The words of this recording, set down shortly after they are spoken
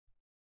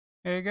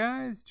Hey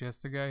guys,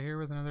 just a guy here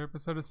with another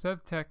episode of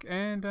Sevtech,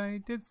 and I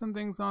did some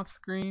things off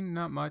screen,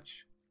 not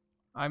much.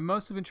 I've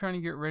mostly been trying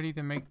to get ready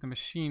to make the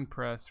machine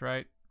press,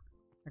 right?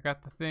 I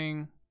got the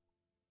thing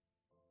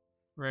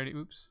ready.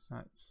 Oops, it's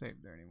not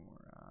saved there anymore.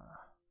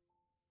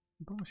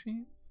 Simple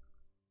machines?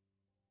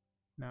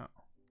 No.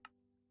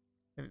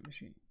 Heavy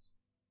machines.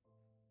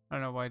 I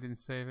don't know why I didn't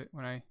save it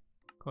when I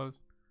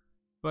closed.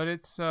 But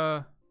it's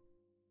got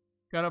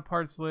a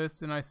parts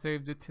list, and I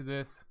saved it to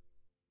this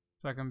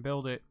so I can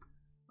build it.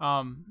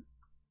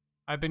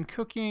 I've been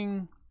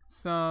cooking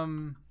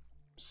some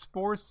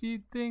spore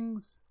seed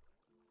things.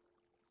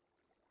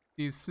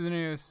 These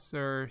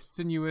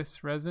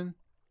sinuous resin.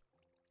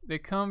 They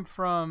come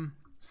from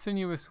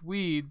sinuous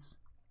weeds,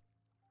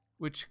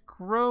 which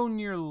grow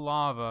near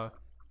lava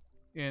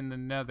in the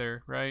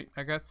nether, right?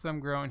 I got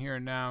some growing here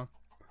now.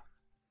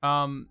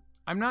 I'm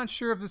not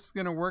sure if this is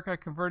gonna work. I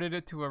converted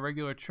it to a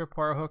regular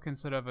tripwire hook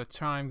instead of a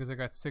chime because I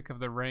got sick of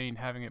the rain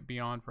having it be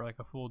on for like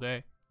a full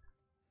day.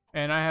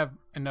 And I have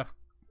enough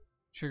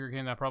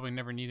sugarcane that I probably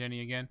never need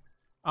any again.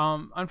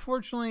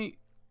 Unfortunately,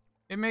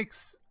 it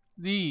makes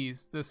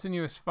these, the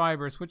sinuous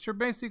fibers, which are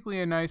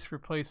basically a nice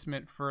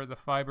replacement for the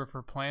fiber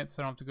for plants.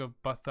 So I don't have to go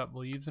bust up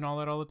leaves and all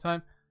that all the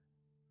time.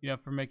 You know,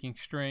 for making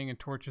string and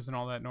torches and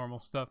all that normal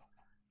stuff.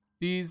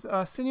 These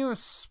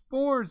sinuous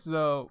spores,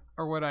 though,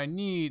 are what I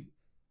need.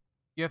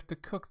 You have to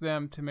cook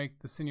them to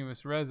make the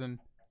sinuous resin.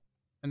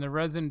 And the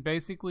resin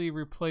basically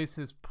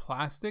replaces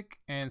plastic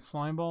and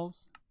slime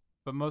balls,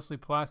 but mostly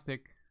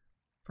plastic,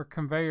 for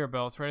conveyor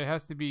belts, right? It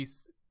has to be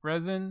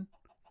resin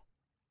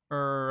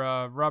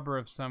or rubber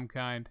of some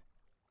kind.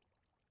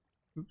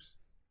 Oops.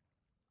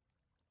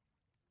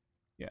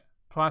 Yeah,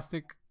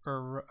 plastic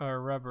or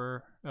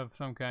rubber of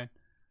some kind.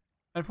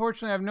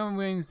 Unfortunately, I have no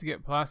means to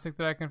get plastic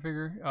that I can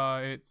figure.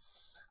 It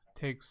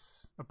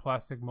takes a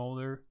plastic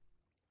molder,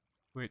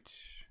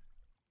 which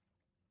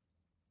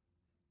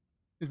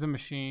is a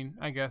machine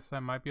I guess I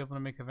might be able to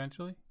make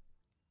eventually.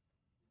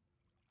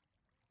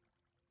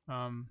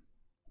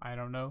 I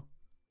don't know.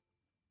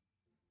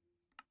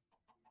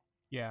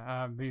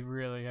 Yeah, we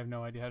really have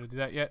no idea how to do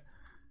that yet.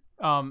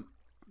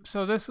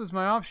 So this was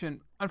my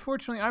option.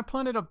 Unfortunately, I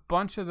planted a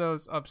bunch of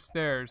those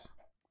upstairs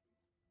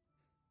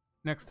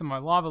next to my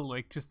lava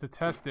lake just to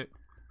test it.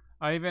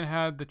 I even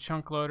had the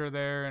chunk loader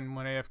there and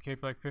went AFK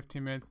for like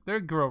 15 minutes. They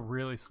grow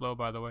really slow,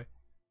 by the way.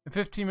 In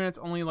 15 minutes,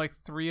 only like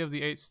 3 of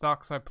the 8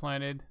 stalks I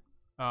planted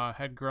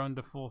had grown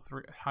to full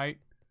height.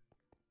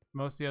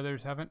 Most of the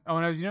others haven't. Oh,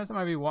 and you notice I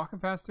might be walking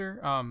faster?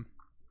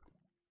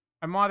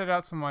 I modded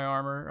out some of my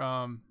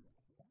armor.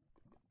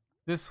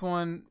 This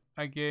one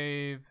I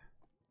gave...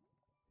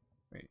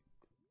 Wait.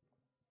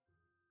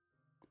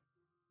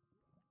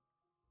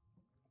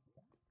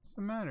 What's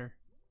the matter?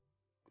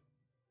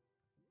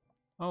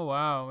 Oh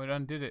wow, it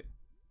undid it.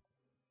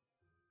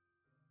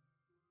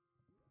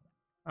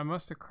 I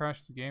must have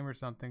crashed the game or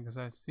something because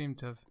I seem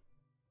to have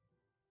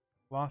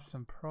lost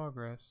some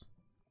progress.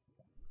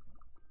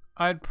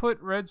 I'd put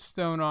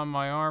redstone on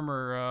my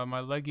armor, my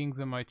leggings,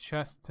 and my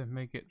chest to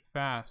make it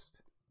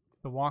fast.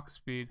 The walk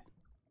speed.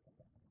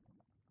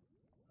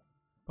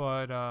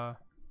 But,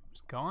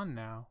 it's gone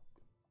now.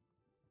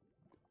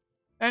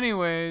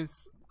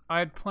 Anyways,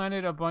 I'd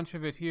planted a bunch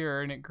of it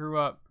here and it grew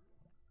up.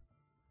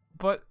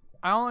 But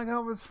all I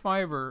got was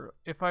fiber.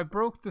 If I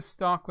broke the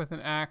stalk with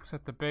an axe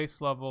at the base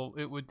level,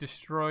 it would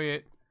destroy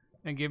it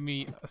and give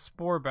me a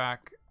spore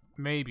back.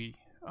 Maybe.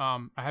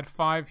 I had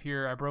 5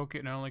 here. I broke it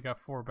and I only got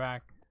 4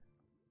 back.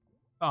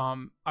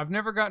 I've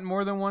never gotten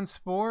more than 1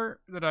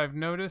 spore that I've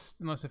noticed,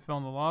 unless it fell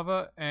in the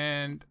lava,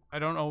 and I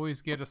don't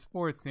always get a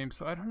spore, it seems,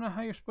 so I don't know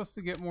how you're supposed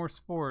to get more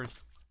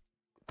spores.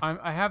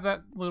 I have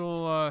that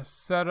little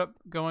setup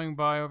going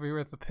by over here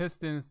with the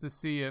pistons to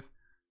see if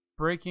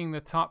breaking the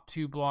top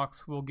 2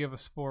 blocks will give a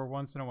spore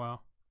once in a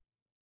while.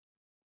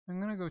 I'm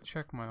gonna go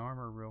check my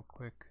armor real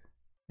quick.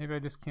 Maybe I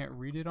just can't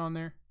read it on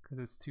there because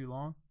it's too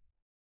long.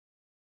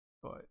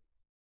 But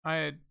I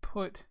had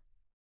put...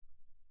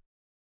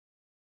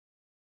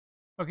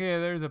 Okay, yeah,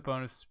 there's a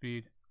bonus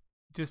speed.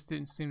 Just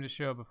didn't seem to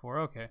show before.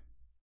 Okay.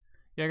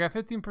 Yeah, I got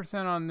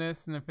 15% on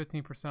this and then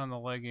 15% on the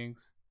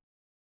leggings.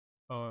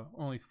 Oh,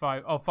 only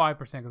 5. Oh, 5%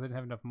 because I didn't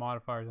have enough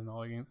modifiers in the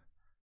leggings.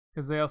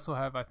 Because they also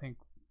have, I think,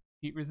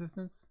 heat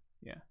resistance.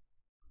 Yeah.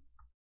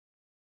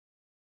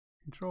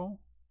 Control.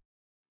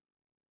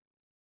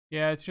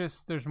 Yeah, it's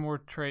just there's more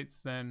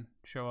traits than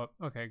show up.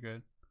 Okay,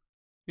 good.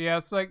 But yeah,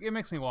 it's like, it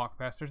makes me walk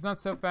faster. It's not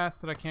so fast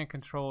that I can't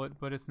control it,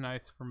 but it's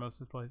nice for most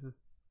of the places.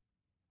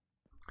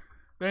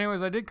 But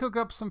anyways, I did cook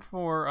up some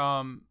for,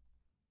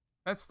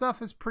 that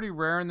stuff is pretty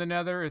rare in the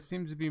nether. It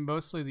seems to be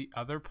mostly the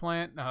other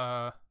plant.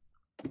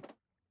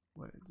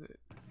 What is it?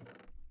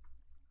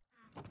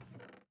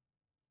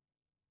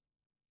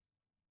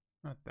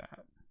 Not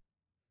that.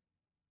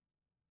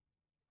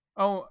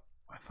 Oh,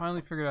 I finally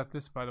figured out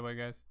this, by the way,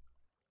 guys.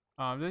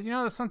 You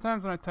know that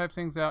sometimes when I type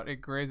things out, it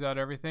grays out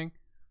everything?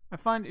 I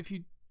find if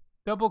you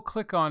double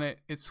click on it,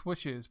 it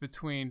switches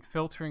between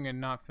filtering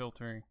and not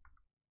filtering.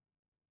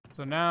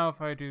 So now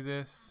if I do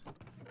this,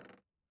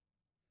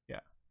 yeah,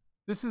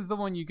 This is the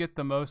one you get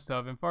the most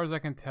of. And as far as I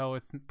can tell,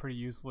 it's pretty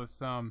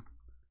useless.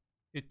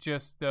 It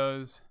just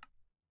does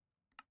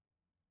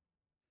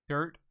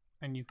dirt,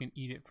 and you can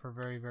eat it for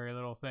very, very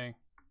little thing.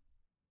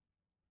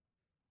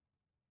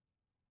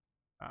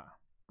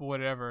 But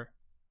whatever.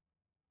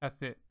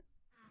 That's it.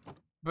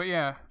 But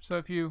yeah, so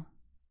if you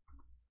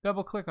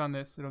double click on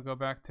this, it'll go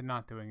back to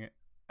not doing it.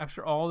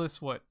 After all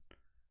this, what,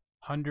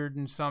 100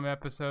 and some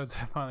episodes,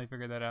 I finally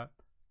figured that out.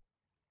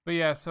 But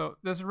yeah, so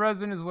this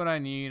resin is what I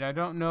need. I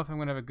don't know if I'm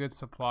going to have a good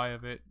supply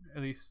of it.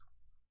 At least,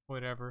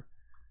 whatever.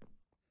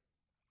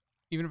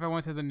 Even if I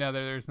went to the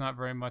nether, there's not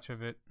very much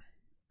of it.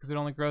 Because it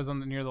only grows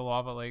near the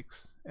lava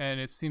lakes. And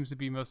it seems to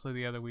be mostly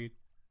the other weed.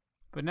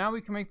 But now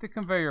we can make the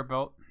conveyor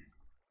belt.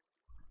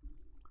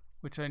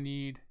 Which I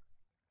need.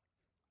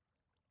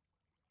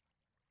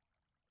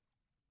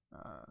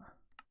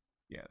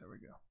 Yeah, there we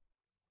go.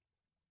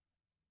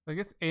 So I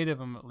guess 8 of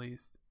them at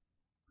least.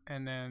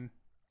 And then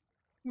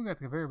we got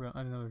the conveyor belt. I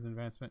didn't know there was an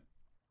advancement.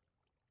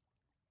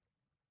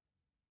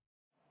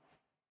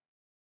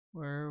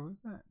 Where was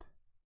that?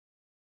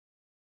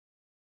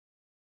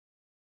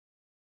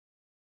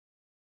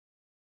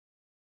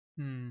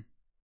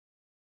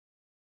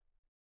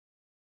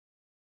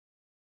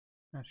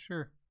 Not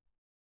sure.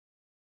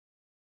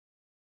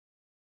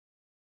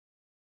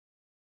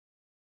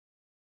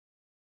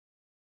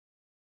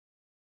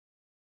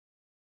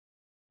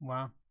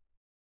 Wow.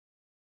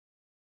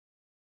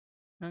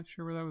 Not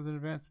sure where that was an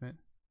advancement.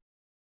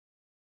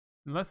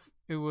 Unless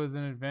it was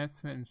an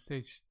advancement in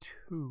stage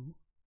 2.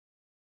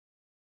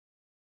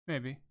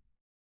 Maybe.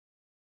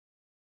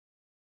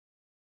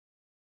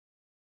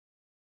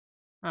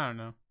 I don't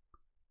know.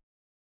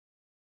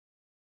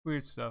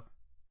 Weird stuff.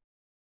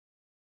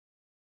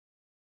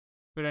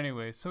 But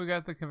anyway, so we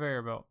got the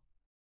conveyor belt.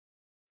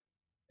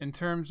 In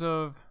terms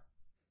of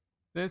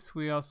this,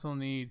 we also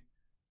need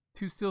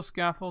 2 steel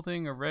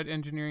scaffolding, a red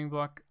engineering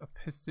block, a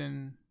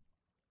piston,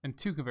 and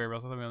 2 conveyor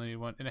belts. I thought we only need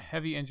 1, and a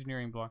heavy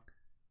engineering block.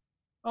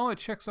 Oh, it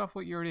checks off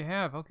what you already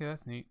have. Okay,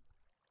 that's neat.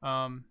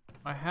 I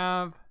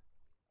have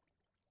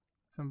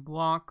some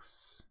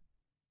blocks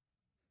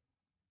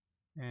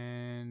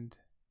and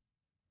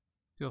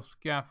steel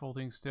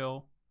scaffolding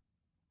still.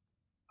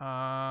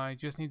 I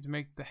just need to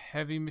make the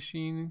heavy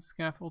machine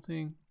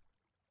scaffolding,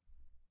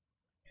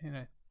 and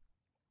I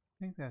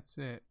think that's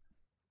it.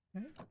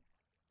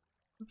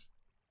 Oops.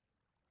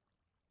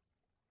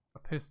 A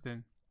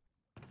piston.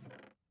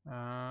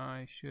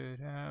 I should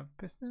have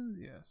pistons,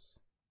 yes.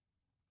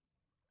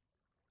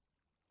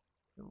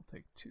 It will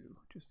take 2,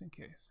 just in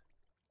case.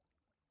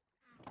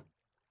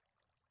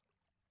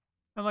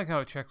 I like how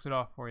it checks it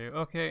off for you.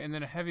 Okay, and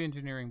then a heavy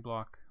engineering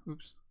block.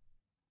 Oops.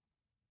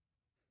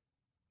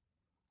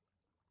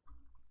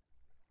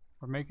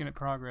 We're making it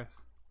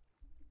progress.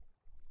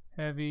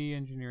 Heavy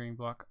engineering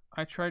block.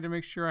 I tried to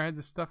make sure I had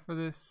the stuff for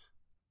this.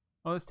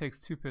 Oh, this takes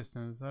 2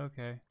 pistons.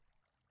 Okay.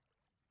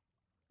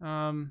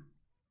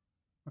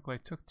 Look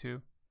like I took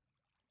 2.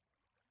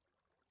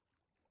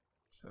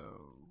 So,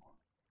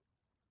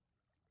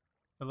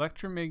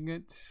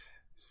 electromagnet,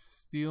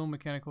 steel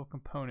mechanical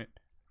component.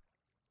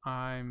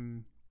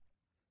 I'm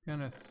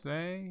gonna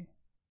say,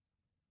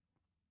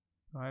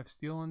 do I have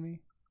steel on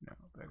me? No,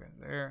 but I got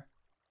it there.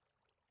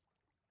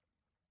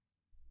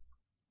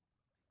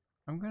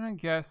 I'm gonna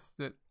guess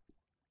that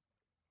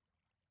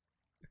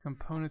the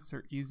components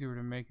are easier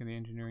to make in the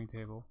engineering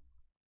table.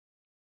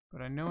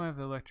 But I know I have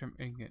the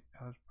electromagnet.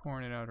 I was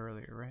pouring it out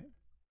earlier, right?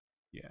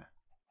 Yeah.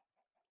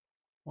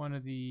 One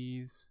of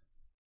these.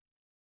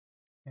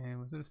 And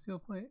was it a steel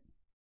plate?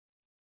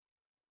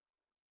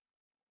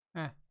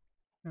 Ah,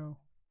 no.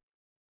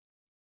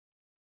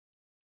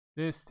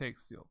 This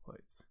takes steel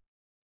plates.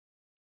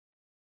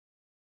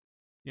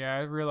 Yeah,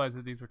 I realized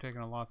that these were taking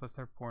a lot, so I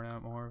started pouring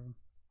out more of them.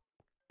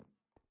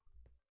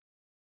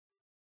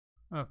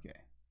 Okay.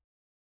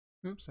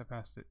 Oops, I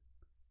passed it.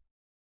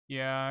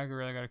 Yeah, I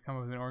really gotta come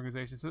up with an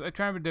organization. So I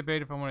try to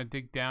debate if I want to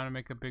dig down and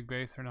make a big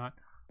base or not.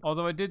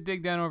 Although I did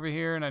dig down over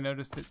here and I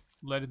noticed it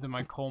led into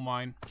my coal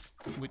mine,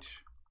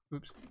 which,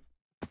 oops,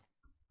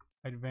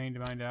 I'd veined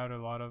mined out a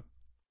lot of,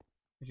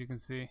 as you can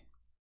see.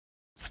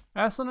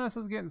 I also noticed I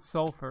was getting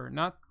sulfur,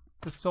 not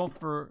the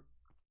sulfur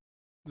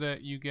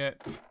that you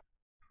get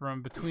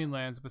from between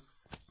lands, but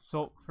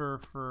sulfur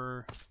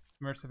for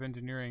immersive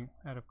engineering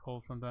out of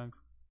coal sometimes.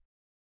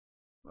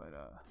 But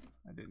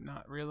I did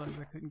not realize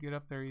I couldn't get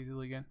up there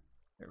easily again.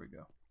 There we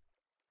go.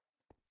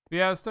 But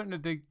yeah, I was starting to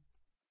dig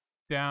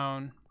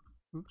down.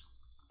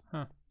 Oops.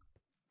 Huh.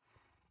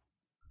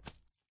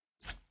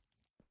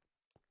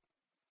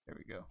 There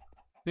we go.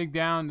 Dig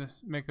down to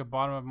make a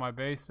bottom of my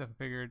base, I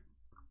figured,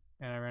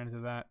 and I ran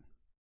into that.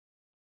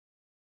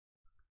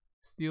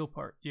 Steel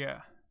part,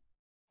 yeah.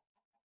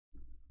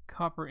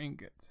 Copper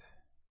ingot.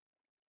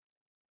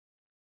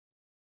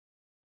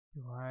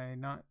 Do I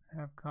not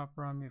have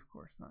copper on me? Of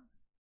course not.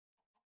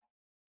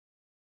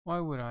 Why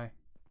would I?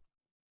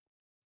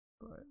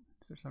 But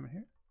is there some in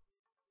here?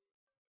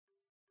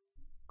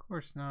 Of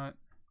course not.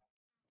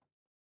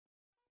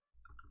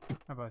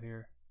 How about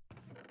here?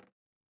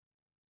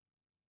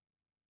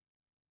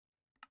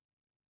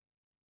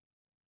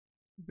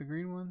 the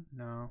green one?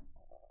 No.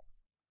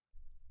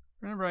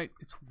 Remember right,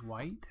 it's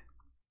white?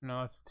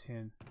 No, it's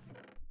tin.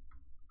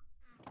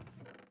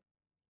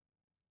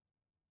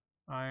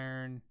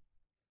 Iron,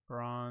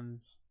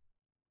 bronze,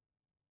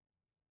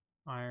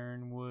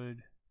 iron,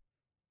 wood.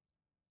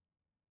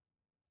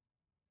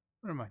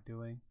 What am I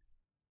doing?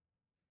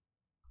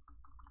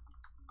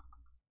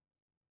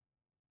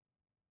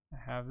 I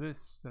have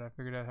this that I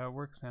figured out how it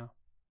works now.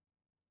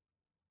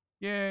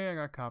 Yay, I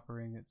got copper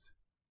ingots.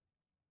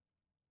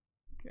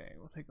 Okay,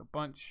 we'll take a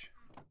bunch.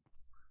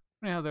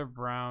 Funny how they're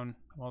brown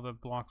while the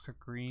blocks are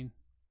green.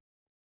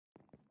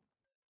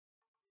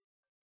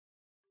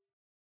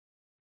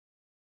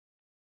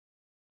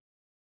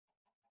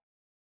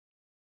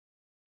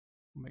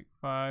 We'll make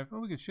 5.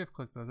 Oh, we can shift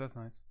click those. That's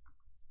nice.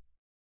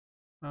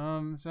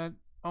 Is that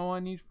all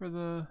I need for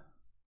the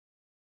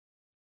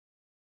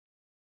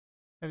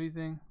heavy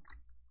thing?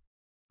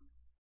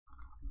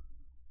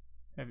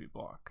 Heavy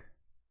block.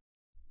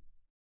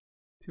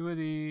 2 of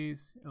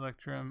these,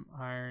 electrum,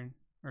 iron,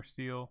 or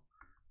steel,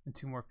 and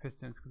 2 more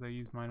pistons because I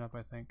used mine up,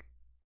 I think.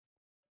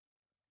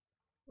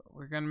 But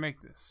we're gonna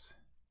make this.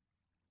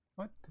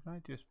 What? Did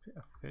I just pick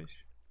a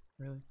fish?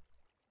 Really?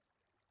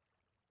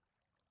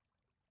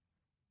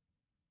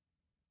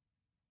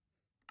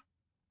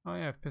 Oh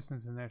yeah, I have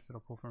pistons in there, so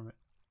it'll pull from it.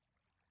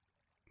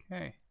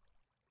 Okay.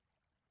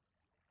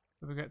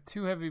 So we got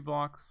 2 heavy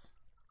blocks.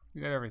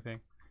 We got everything.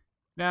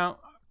 Now,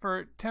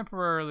 for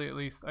temporarily at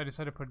least, I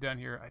decided to put it down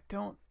here. I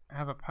don't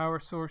have a power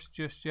source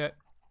just yet.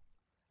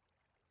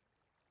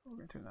 We're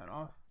gonna turn that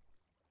off.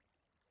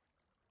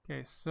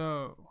 Okay,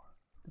 so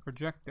the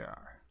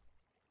projector.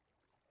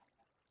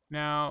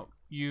 Now,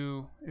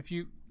 if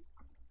you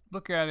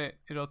look at it,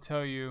 it'll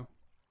tell you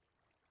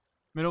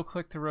middle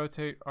click to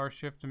rotate, R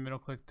shift, and middle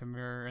click to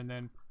mirror, and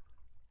then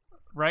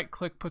right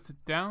click puts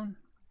it down.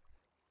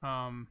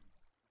 And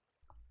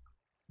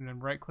then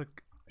right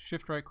click,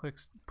 shift right click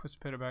puts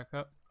it back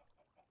up.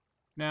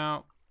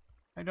 Now,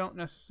 I don't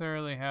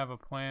necessarily have a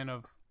plan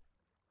of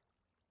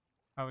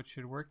how it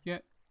should work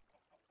yet.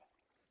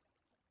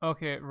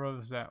 Okay, it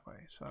rose that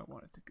way, so I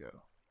want it to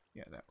go,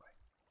 yeah, that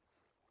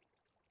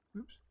way.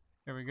 Oops,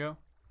 there we go.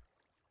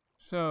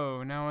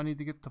 So now I need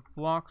to get the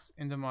blocks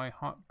into my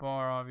hot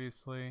bar,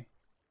 obviously.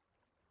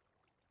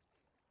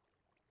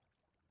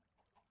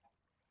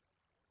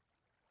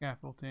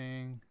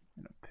 Scaffolding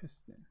and a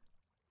piston.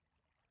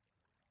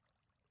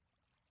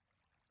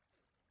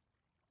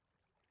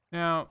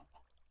 Now,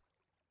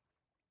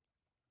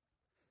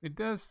 it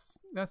does,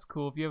 that's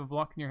cool. If you have a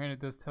block in your hand, it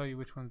does tell you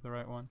which one's the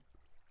right one.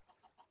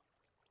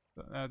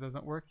 So that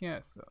doesn't work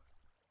yet, so.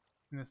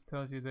 And this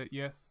tells you that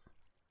yes,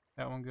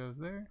 that one goes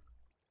there,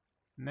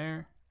 and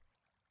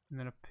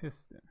then a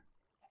piston.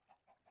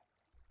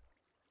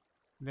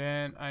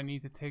 Then I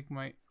need to take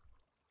my,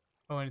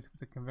 oh, I need to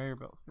put the conveyor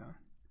belts down.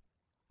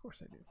 Of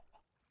course I do.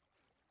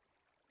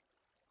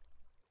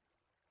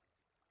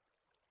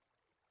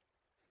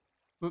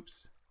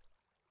 Oops.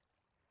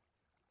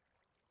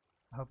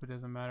 I hope it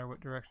doesn't matter what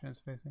direction it's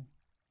facing.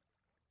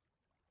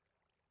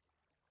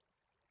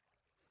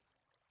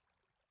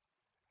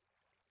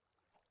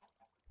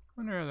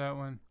 Wonder that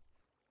one.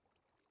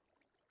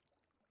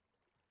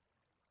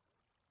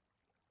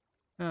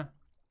 Huh.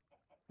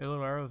 The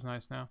little arrow's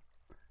nice now.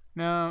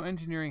 Now,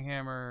 engineering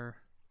hammer.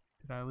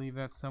 Did I leave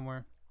that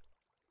somewhere?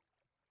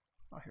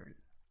 Oh, here it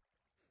is.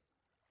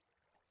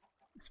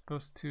 You're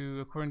supposed to,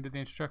 according to the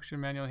instruction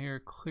manual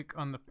here, click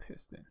on the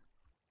piston.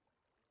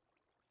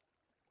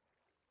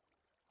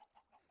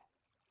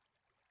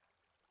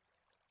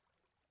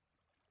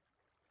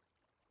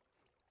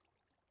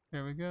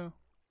 There we go.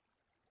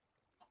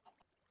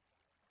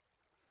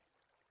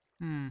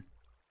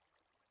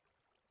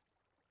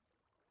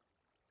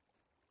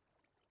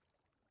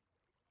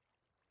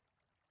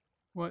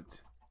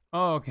 What?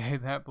 Oh, okay,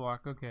 that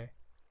block, okay.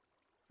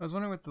 I was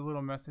wondering what the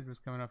little message was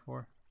coming up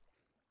for.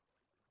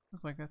 I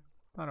was like, I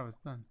thought I was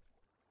done.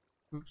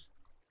 Oops.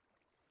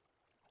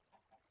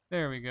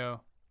 There we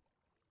go.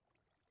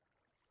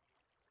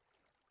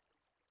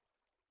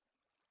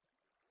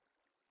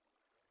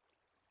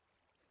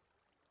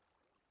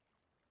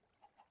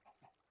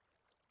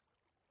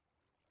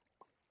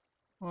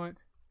 What?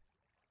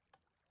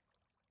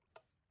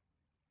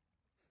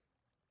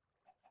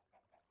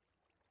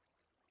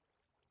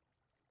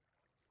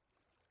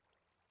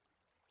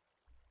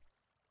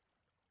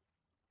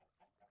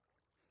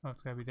 Oh,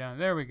 it's gotta be down.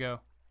 There we go.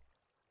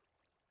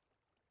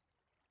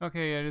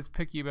 Okay, yeah, it is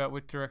picky about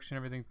which direction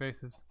everything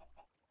faces.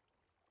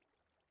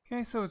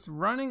 Okay, so it's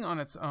running on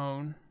its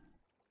own.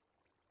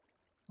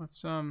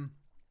 Let's,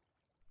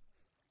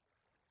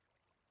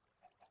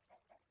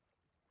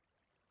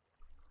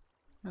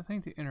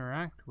 nothing to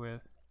interact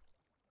with.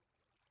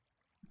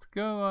 Let's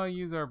go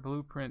use our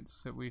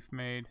blueprints that we've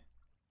made.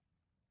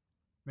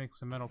 Make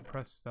some metal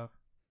press stuff.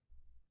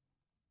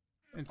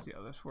 And see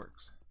how this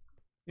works.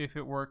 If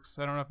it works.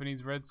 I don't know if it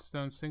needs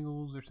redstone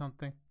singles or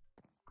something.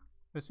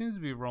 But it seems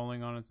to be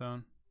rolling on its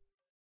own.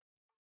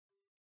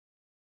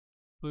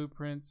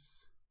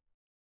 Blueprints.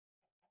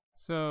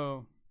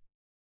 So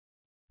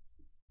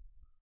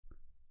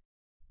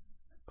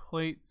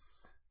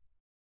plates,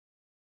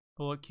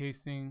 bullet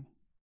casing,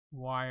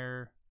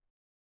 wire.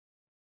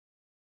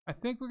 I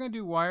think we're going to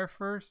do wire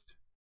first.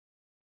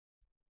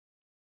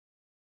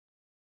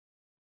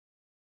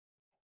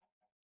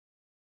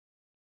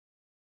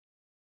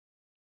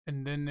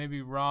 And then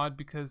maybe rod,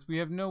 because we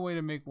have no way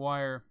to make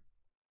wire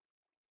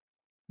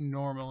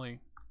normally.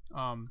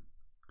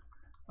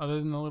 Other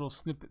than the little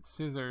snippet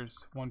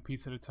scissors, one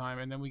piece at a time,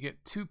 and then we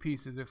get 2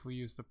 pieces if we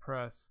use the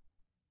press.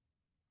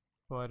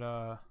 But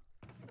the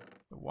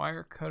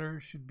wire cutter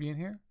should be in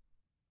here.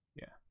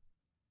 Yeah.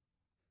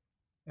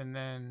 And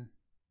then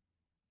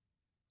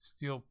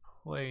steel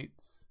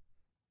plates.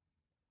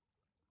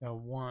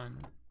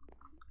 1.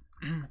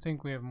 I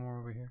think we have more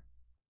over here.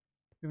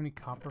 Do we have any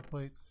copper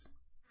plates?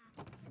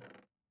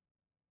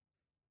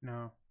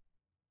 No.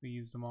 We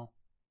used them all.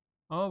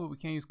 Oh, but we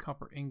can't use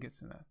copper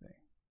ingots in that thing.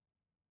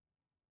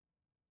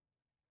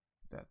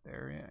 Put that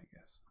there, yeah, I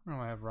guess. I don't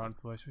know, I have rotten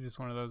flesh. It was just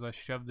one of those. I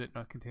shoved it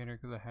in a container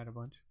because I had a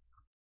bunch.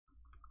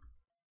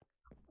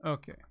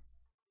 Okay.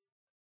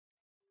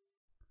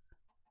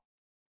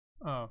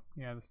 Oh,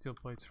 yeah, the steel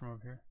plates from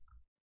over here.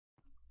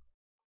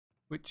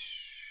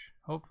 Which,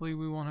 hopefully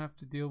we won't have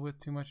to deal with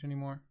too much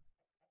anymore.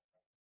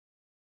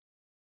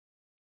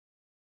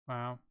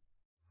 Wow.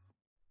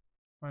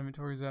 My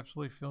inventory is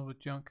absolutely filled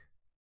with junk.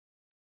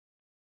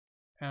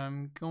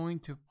 I'm going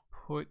to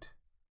put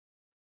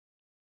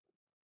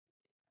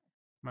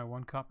my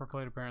 1 copper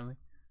plate, apparently,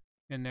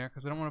 in there,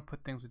 because I don't want to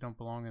put things that don't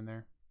belong in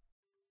there.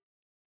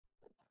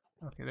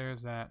 Okay,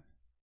 there's that.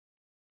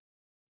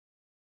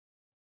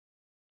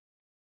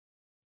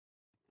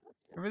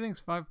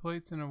 Everything's 5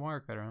 plates and a wire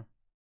cutter, huh?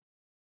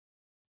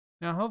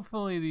 Now,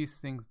 hopefully these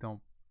things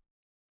don't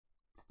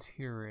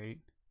deteriorate.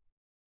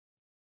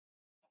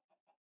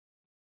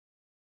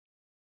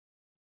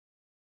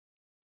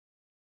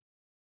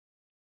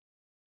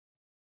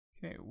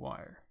 Okay,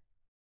 wire.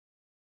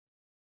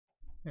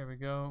 There we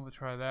go. We'll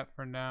try that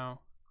for now.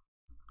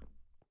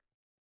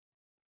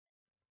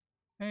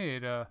 Hey,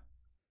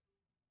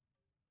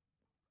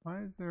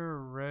 why is there a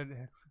red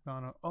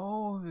hexagonal?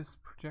 Oh, this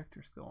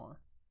projector's still on.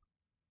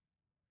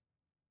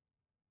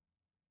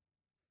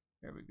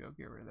 There we go.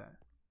 Get rid of that.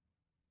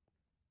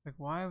 Like,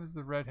 why was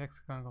the red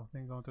hexagonal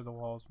thing going through the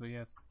walls? But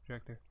yes, the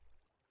projector.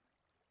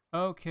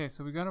 Okay,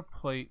 so we got a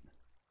plate.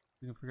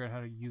 We can figure out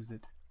how to use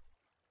it.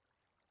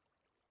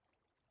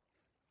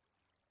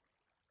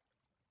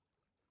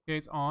 Okay,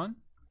 it's on.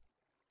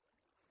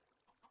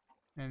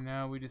 And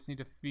now we just need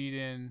to feed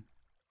in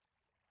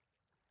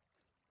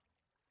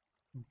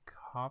some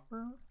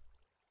copper.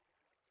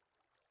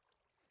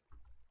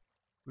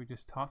 We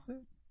just toss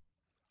it?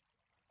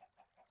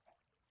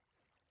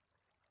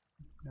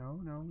 No,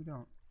 we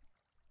don't.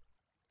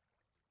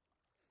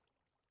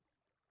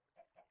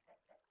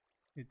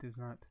 It does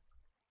not.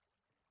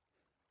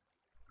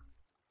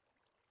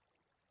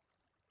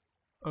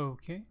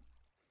 Okay.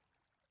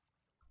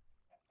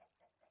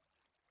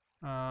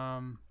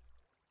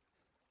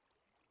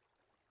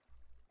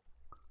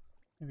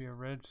 Maybe a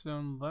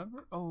redstone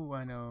lever? Oh,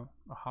 I know.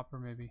 A hopper,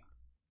 maybe.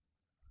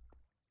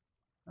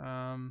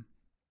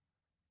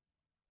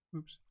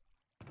 Oops.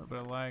 A little bit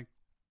of lag.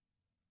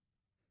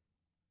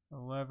 A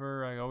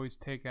lever I always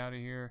take out of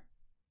here.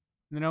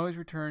 And then I always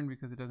return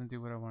because it doesn't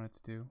do what I want it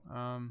to do.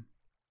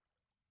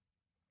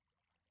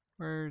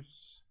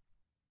 Where's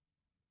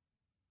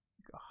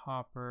a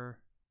hopper?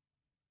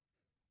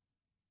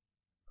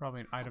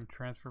 Probably an item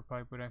transfer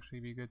pipe would actually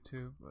be good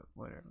too, but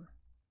whatever.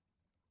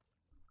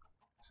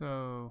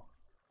 So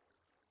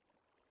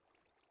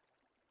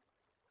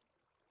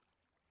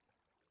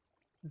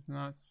does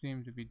not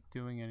seem to be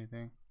doing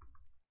anything.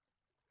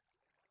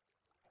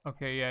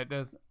 Okay, yeah, it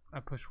does. I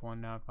pushed 1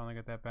 now. I finally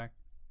got that back.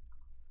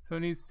 So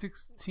it needs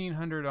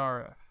 1600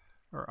 RF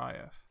or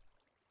IF.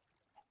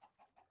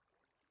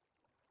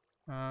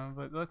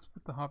 But let's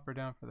put the hopper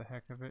down for the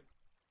heck of it.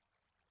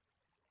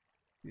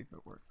 See if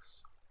it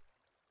works.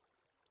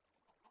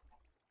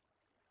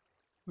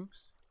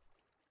 Oops.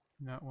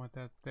 Not want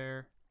that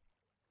there.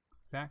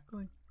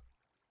 Exactly.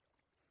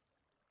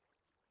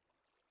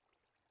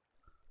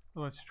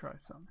 Let's try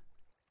some.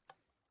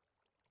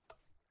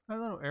 That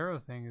little arrow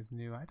thing is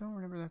new. I don't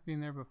remember that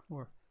being there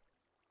before.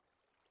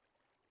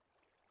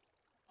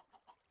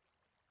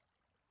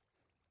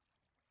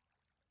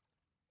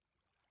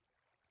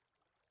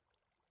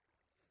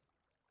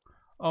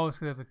 Oh, it's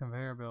because I have the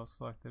conveyor belt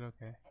selected.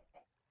 Okay.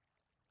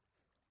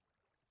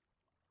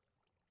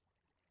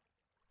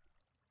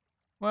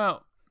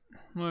 Well,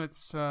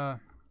 let's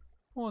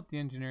pull up the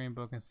engineering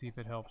book and see if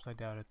it helps. I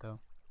doubt it, though,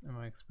 in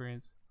my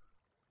experience.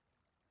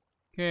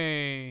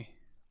 Okay.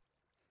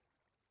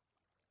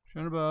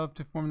 Shown above,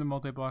 to form the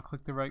multi-block,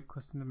 click the right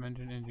custom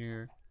dimension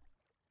engineer.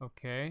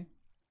 Okay.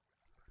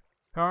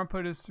 Power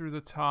input is through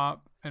the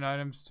top and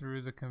items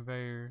through the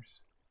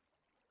conveyors.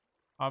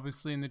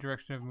 Obviously in the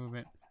direction of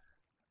movement.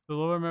 The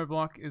lower metal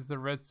block is the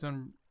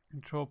redstone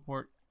control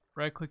port.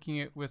 Right clicking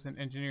it with an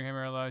engineer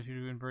hammer allows you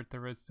to invert the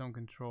redstone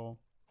control.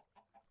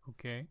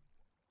 Okay.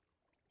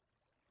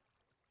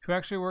 To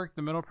actually work,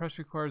 the metal press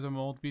requires a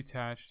mold to be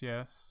attached.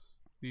 Yes.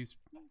 These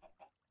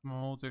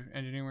Molds of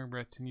engineering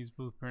Bretonese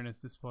blueprint is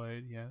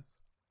displayed, yes.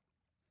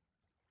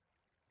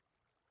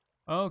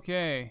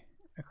 Okay.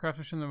 A craft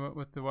machine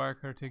with the wire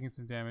cutter taking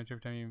some damage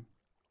every time you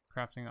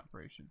crafting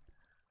operation.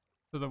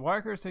 So the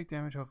wire cutters take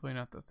damage, hopefully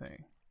not the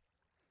thing.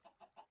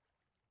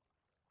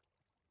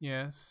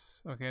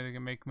 Yes. Okay, they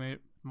can make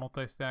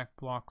multi-stack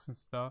blocks and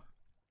stuff.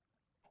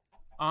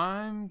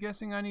 I'm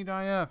guessing I need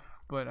IF,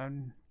 but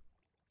I'm...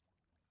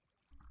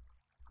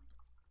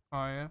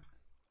 IF?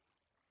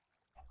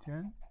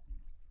 10?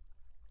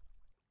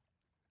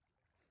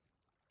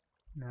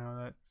 No,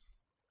 that's...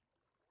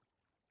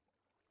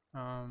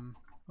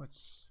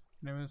 what's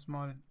the name of this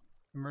mod?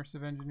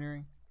 Immersive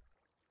Engineering?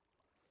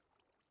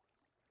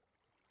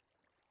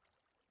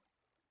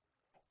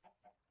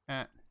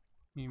 At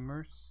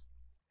Immerse.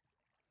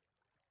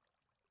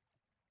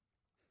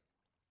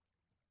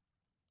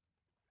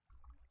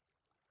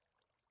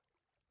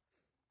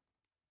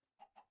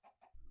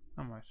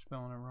 How am I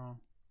spelling it wrong?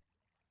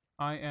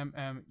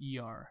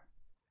 IMMER.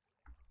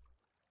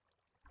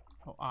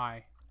 Oh,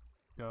 I.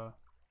 Duh.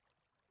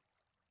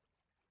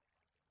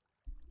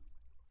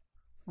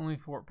 Only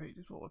 4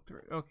 pages, we'll look through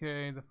it.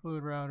 Okay, the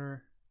fluid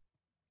router.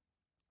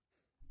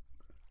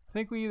 I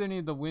think we either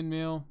need the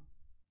windmill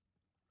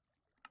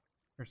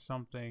or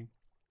something.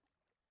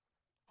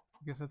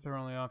 I guess that's our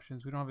only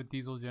options. We don't have a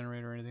diesel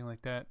generator or anything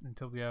like that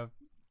until we have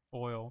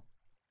oil.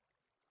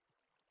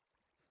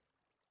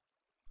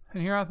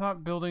 And here I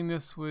thought building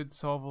this would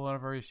solve a lot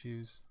of our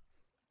issues.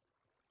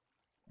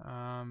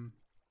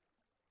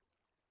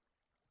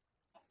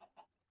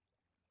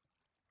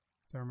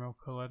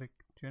 Thermokinetic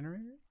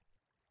generator?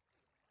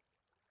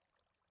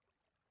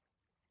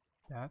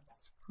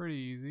 That's pretty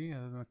easy,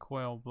 other than the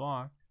coil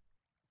block.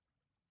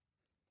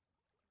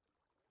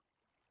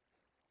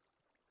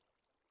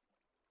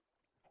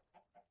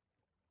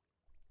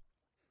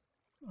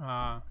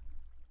 I'm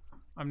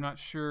not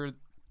sure.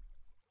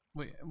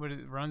 Wait, what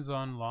it runs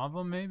on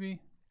lava maybe?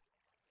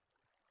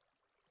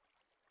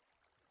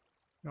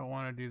 Don't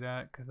want to do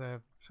that because I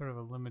have sort of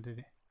a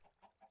limited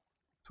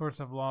source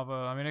of lava.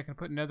 I mean, I can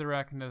put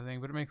netherrack into the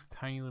thing, but it makes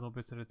tiny little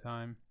bits at a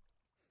time.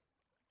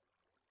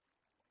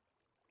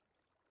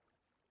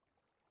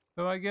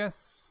 So I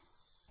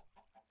guess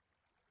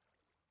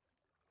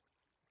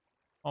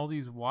all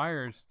these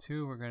wires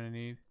too we're gonna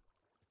need.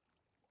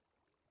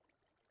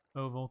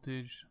 Low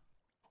voltage.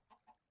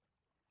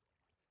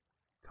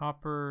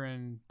 Copper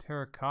and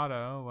terracotta.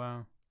 Oh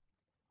wow.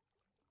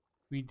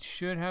 We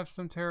should have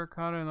some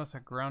terracotta unless I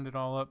ground it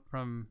all up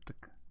from the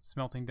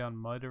smelting down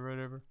mud or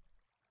whatever.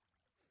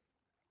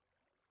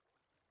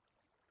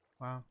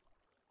 Wow.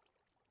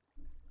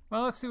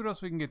 Well, let's see what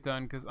else we can get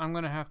done, because I'm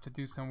going to have to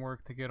do some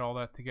work to get all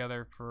that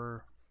together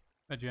for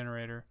a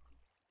generator.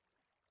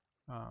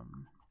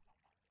 And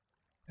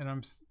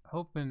I'm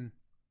hoping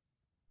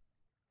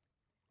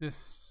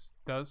this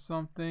does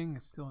something.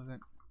 It still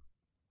isn't.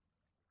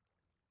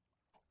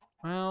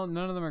 Well,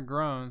 none of them are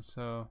grown,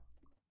 so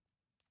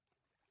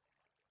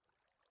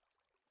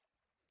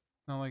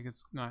it's not like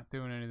it's not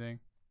doing anything.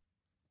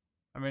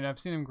 I mean, I've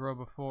seen them grow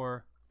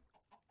before.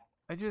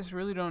 I just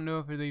really don't know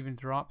if it even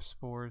drops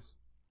spores.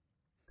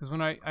 Because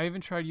when I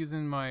even tried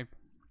using my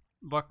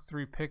Luck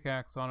 3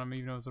 pickaxe on them,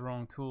 even though it was the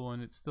wrong tool,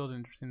 and it still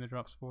didn't seem to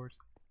drop spores.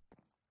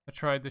 I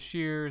tried the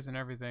shears and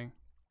everything.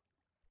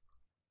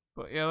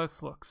 But yeah,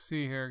 let's look.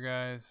 See here,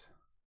 guys.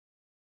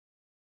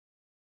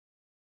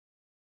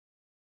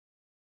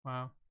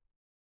 Wow.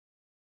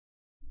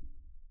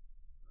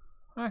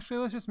 Actually,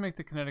 let's just make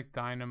the Kinetic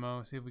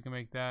Dynamo. See if we can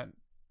make that.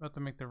 We'll have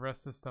to make the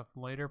rest of the stuff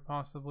later,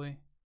 possibly.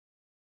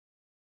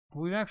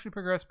 We've actually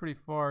progressed pretty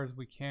far as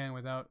we can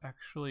without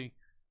actually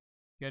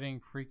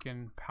getting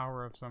freaking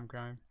power of some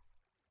kind.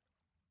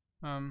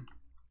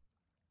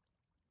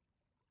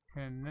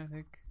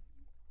 Kinetic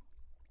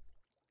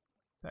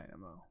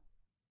Dynamo.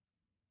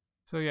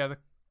 So yeah,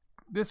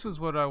 this was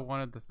what I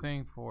wanted the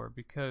thing for,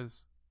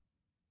 because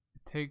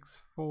it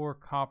takes 4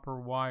 copper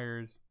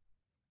wires.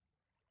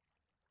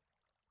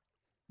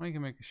 Well, you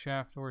can make a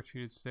shaft or a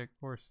treated stick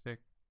or a stick.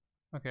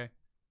 Okay.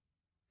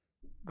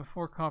 The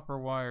 4 copper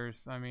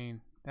wires, I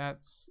mean,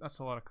 that's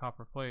a lot of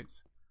copper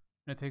plates.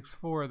 And it takes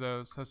 4 of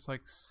those, so it's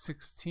like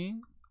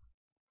 16.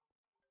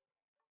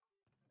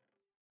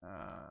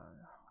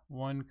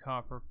 1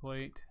 copper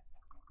plate.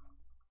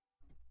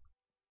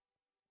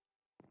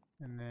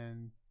 And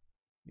then,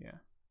 yeah,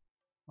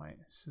 my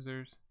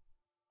scissors.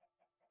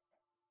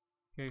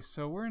 Okay,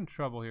 so we're in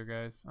trouble here,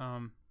 guys.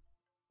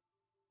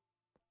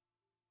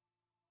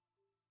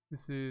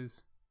 This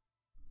is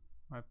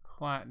my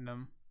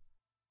platinum.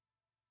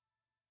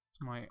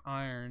 It's my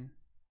iron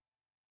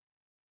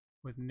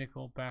with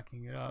nickel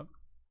backing it up.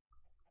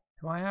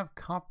 Do I have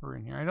copper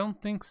in here? I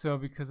don't think so,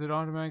 because it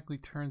automatically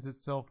turns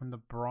itself into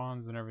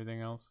bronze and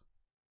everything else.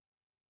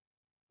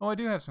 Oh, I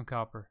do have some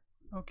copper.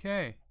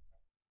 Okay.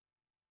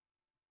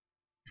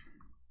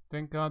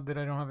 Thank God that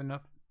I don't have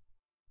enough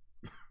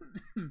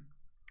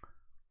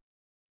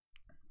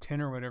tin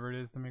or whatever it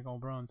is to make all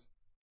bronze.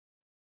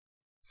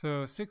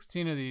 So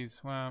 16 of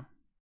these. Wow.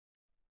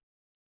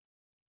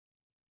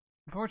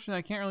 Unfortunately,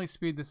 I can't really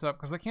speed this up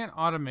because I can't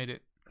automate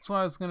it. That's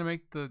why I was gonna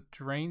make the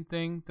drain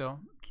thing to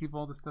keep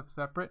all the stuff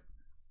separate,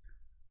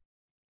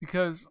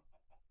 because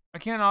I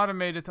can't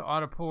automate it to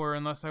auto pour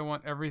unless I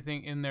want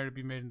everything in there to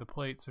be made into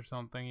plates or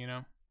something, you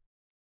know.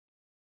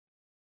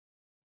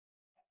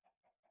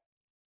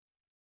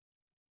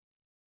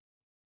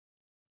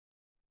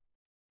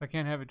 I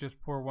can't have it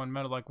just pour one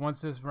metal. Like once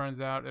this runs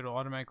out, it'll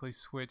automatically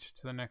switch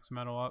to the next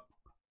metal up.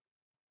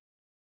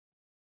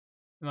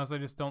 Unless I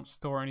just don't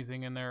store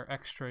anything in there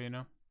extra, you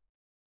know.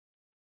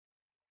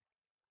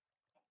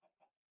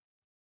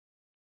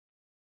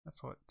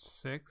 That's what,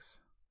 6?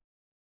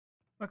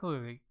 Luckily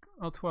they...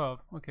 Oh, 12.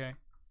 Okay.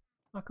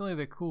 Luckily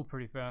they cool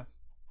pretty fast.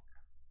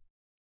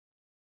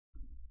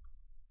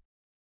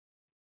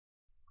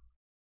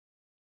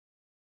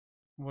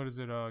 What is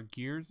it,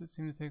 gears that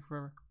seem to take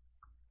forever?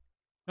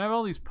 I have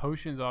all these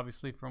potions,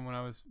 obviously, from when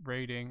I was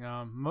raiding.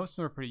 Most of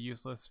them are pretty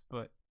useless,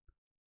 but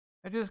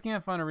I just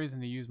can't find a reason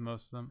to use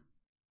most of them.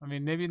 I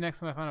mean, maybe next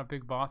time I find a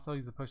big boss, I'll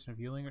use a potion of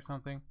healing or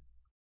something.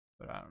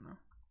 But I don't know.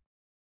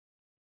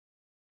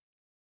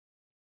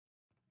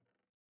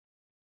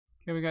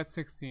 Okay, we got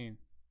 16.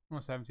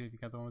 Almost 17 if you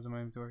count the ones in my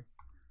inventory.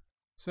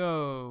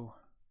 So,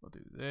 we'll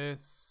do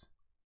this.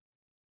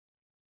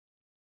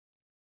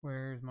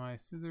 Where's my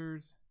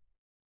scissors?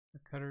 The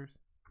cutters?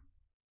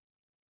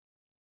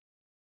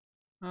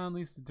 At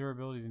least the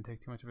durability didn't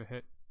take too much of a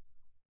hit.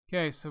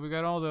 Okay, so we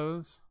got all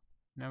those.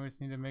 Now we just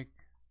need to make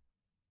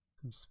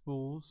some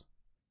spools.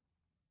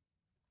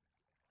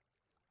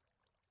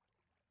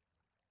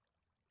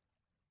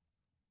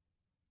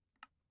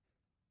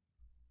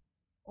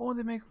 Oh,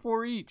 they make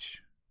 4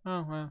 each.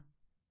 Oh, well.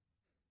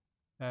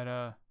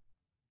 That,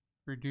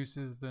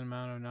 reduces the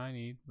amount of I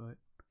need, but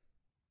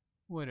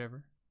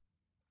whatever.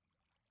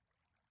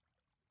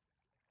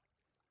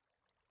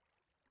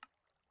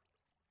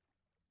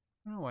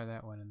 I don't know why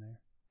that went in there.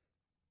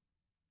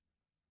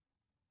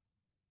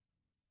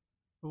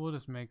 But we'll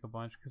just make a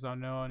bunch, because I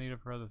know I need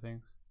it for other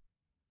things.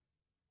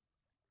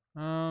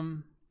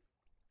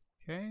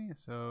 Okay,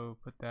 so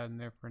put that in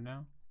there for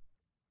now.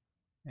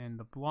 And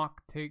the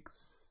block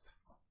takes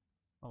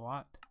a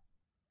lot.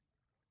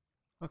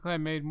 Luckily I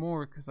made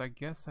more, because I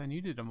guess I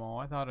needed them all.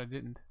 I thought I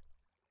didn't.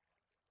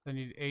 I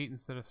needed 8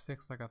 instead of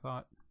 6 like I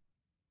thought.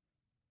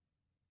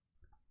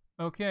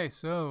 Okay,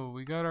 so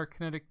we got our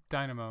Kinetic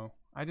Dynamo.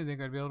 I didn't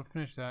think I'd be able to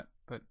finish that,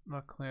 but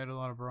luckily I had a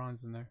lot of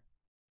bronze in there.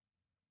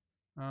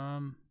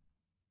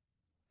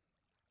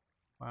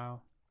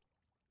 Wow.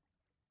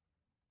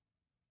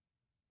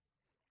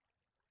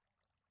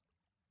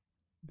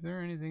 Is there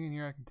anything in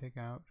here I can take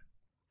out?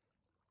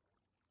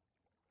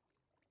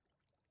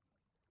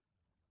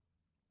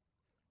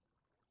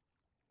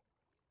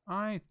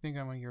 I think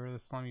I'm gonna get rid of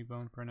the slimy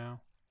bone for now.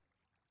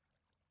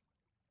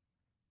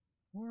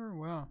 Or,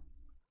 well.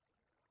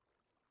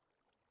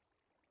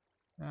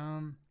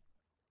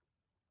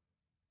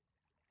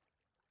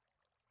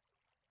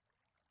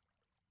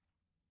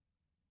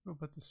 We'll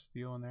put the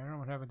steel in there. I don't know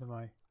what happened to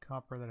my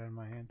copper that I had in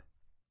my hand.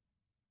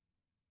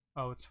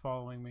 Oh, it's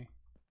following me.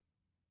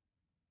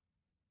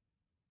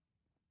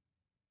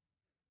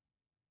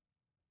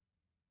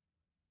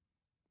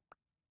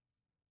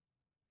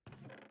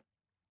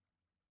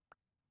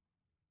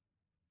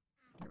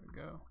 There we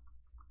go.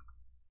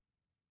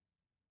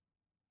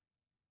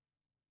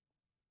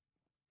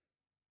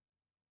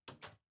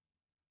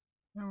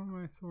 Now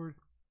my sword.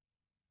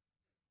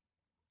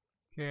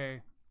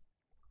 Okay.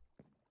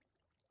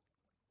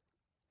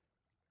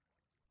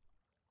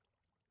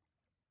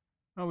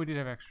 Oh, we did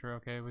have extra.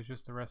 Okay, it was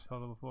just the rest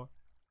fell to the floor.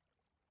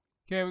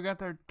 Okay, we got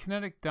the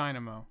Kinetic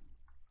Dynamo.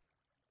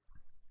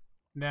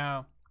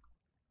 Now,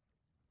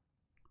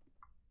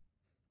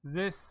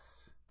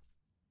 this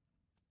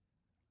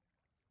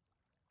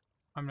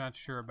I'm not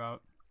sure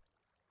about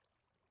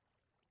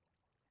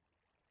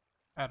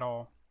at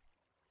all.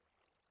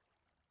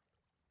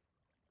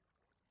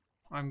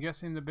 I'm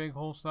guessing the big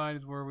hole side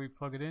is where we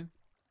plug it in.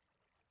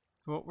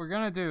 So what we're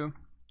gonna do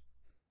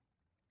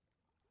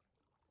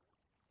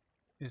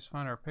is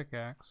find our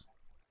pickaxe,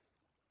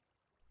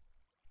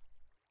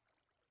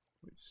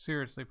 which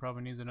seriously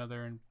probably needs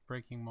another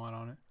breaking mod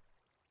on it.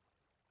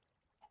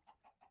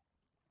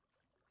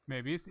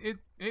 Maybe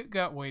it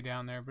got way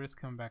down there, but it's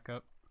coming back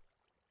up.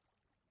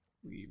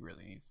 We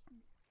really need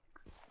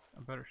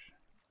a better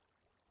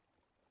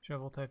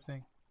shovel type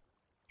thing.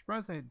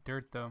 Surprised I had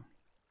dirt though.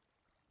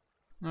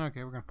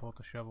 Okay, we're gonna pull out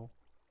the shovel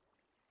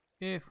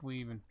if we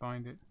even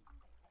find it.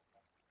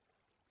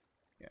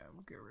 Yeah,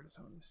 we'll get rid of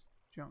some of this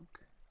junk.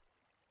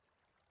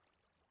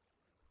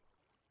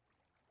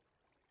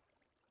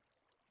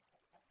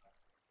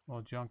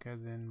 Well, junk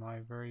as in my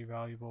very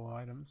valuable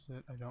items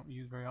that I don't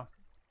use very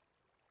often.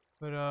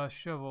 But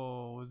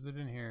shovel, was it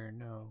in here?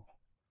 No,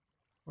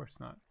 of course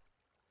not.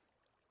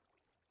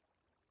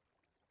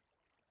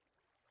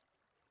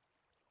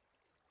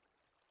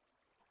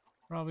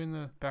 Probably in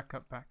the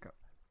backpack.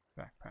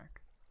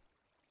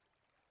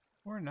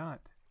 Or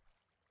not.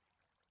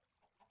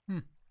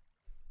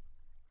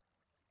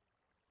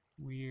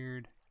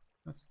 Weird.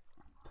 Let's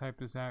type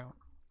this out.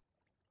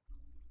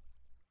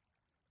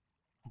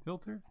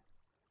 Filter?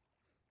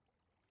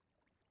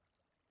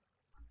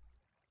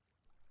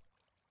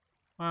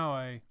 Wow,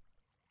 I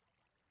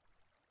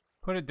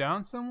put it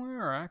down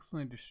somewhere or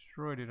accidentally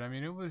destroyed it. I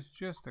mean, it was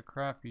just a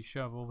crappy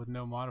shovel with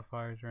no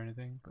modifiers or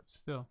anything, but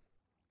still.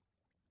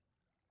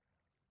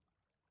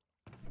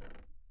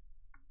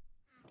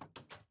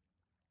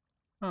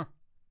 Huh.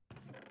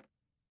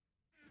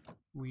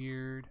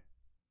 Weird.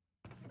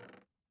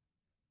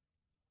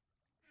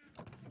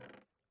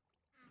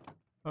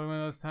 Probably one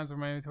of those times where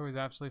my inventory is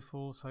absolutely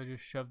full, so I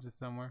just shoved it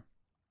somewhere.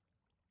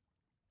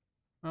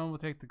 Well, we'll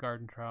take the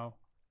garden trowel.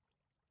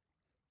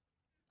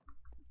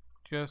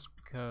 Just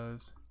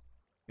because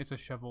it's a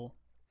shovel.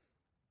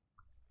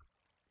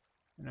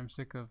 And I'm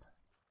sick of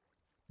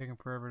taking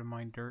forever to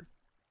mine dirt.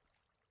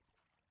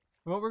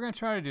 What we're going to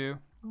try to do...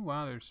 Oh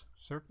wow, there's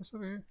surface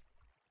over here?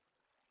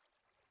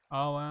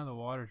 Oh wow, the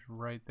water's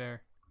right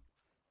there.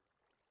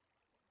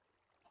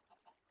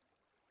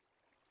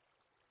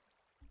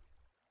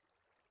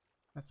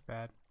 That's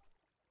bad.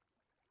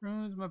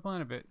 Ruins my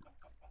plan a bit.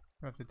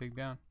 I have to dig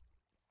down.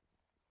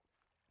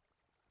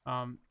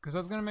 Because I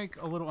was going to make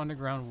a little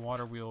underground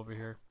water wheel over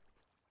here.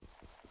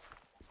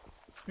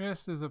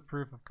 Just as a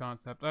proof of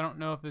concept. I don't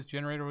know if this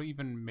generator will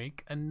even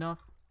make enough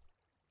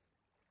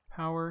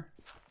power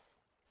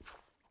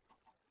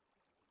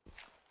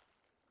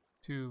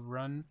to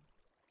run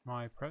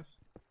my press.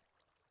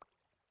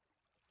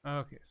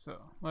 Okay, so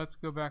let's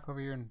go back over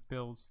here and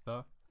build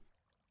stuff.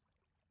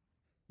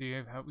 See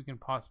how we can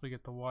possibly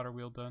get the water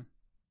wheel done.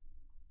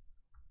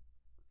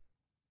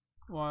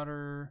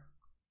 Water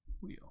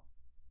wheel.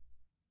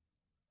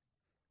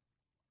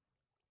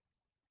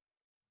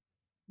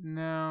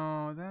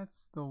 Now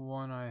that's the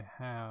one I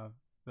have.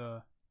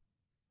 I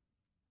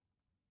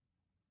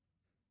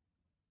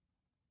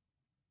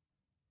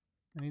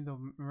need the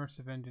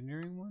Immersive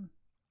Engineering one.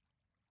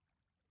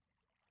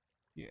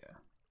 Yeah.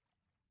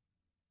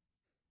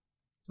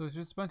 So it's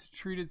just a bunch of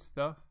treated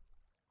stuff.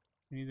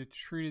 I need the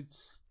treated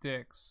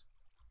sticks,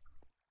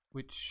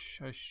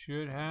 which I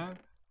should have.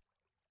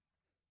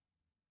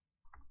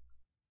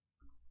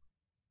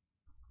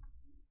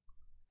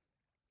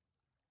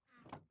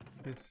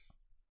 This,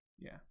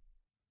 yeah.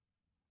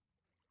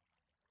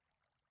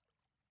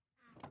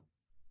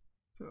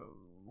 So,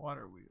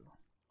 water wheel.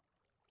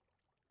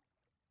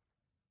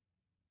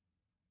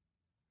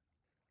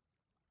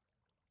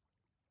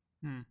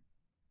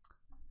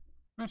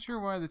 Not sure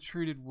why the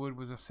treated wood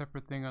was a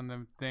separate thing on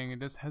the thing. It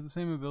does has the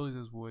same abilities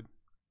as wood.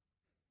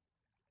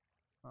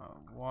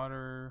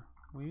 Water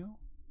wheel?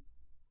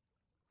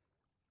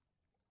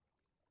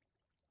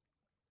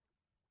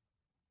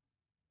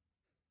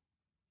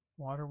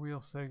 Water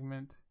wheel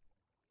segment.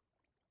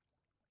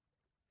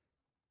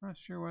 Not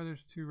sure why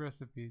there's two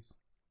recipes.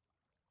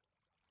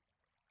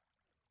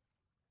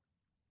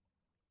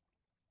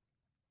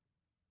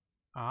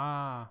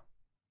 Ah.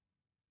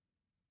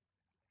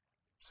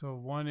 So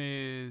one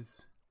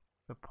is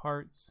the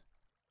parts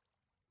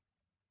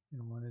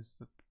and one is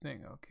the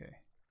thing. Okay.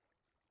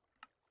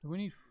 So we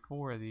need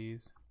 4 of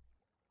these.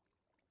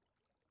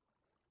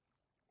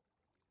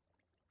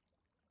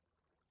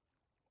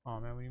 Oh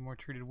man, we need more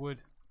treated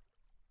wood.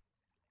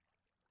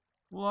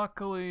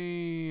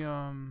 Luckily,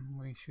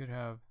 we should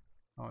have...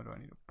 Oh, do I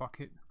need a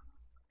bucket?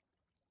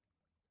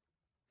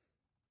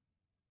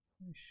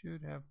 We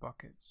should have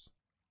buckets.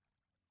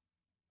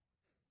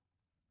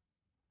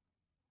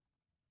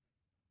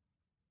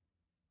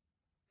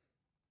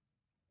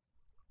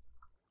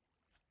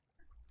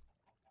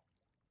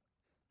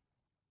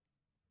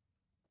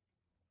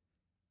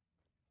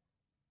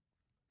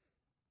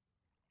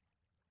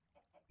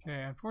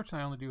 Okay, unfortunately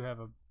I only do have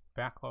a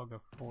backlog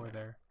of 4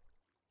 there.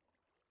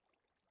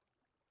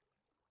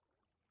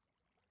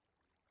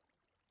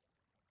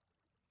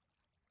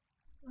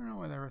 I don't know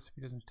why that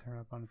recipe doesn't turn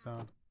up on its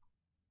own.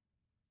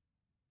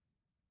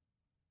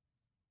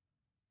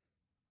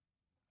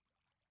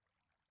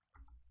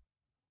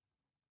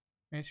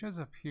 It shows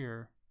up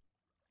here.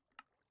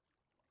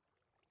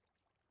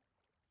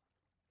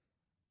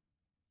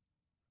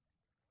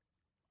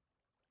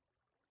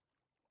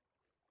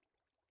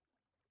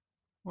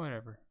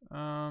 Whatever.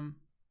 Can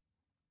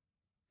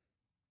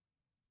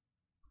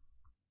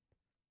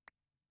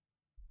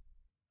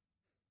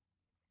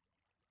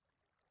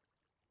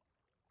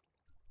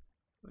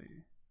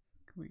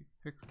we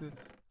fix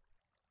this?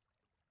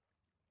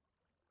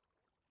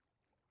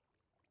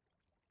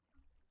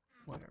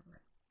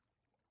 Whatever.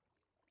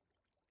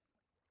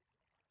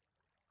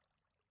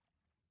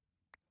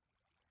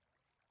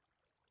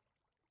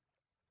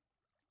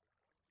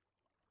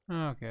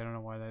 Okay, I don't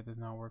know why that does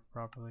not work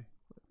properly.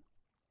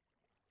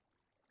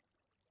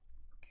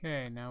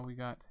 Okay, now we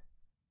got...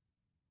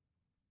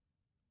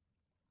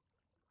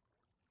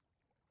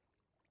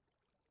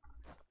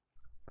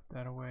 Put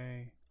that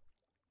away.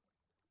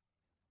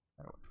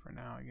 That away for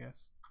now, I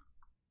guess.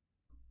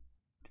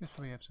 Just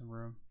so we have some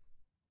room.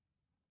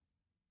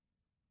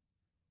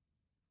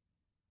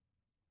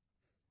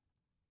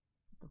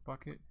 The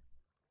bucket.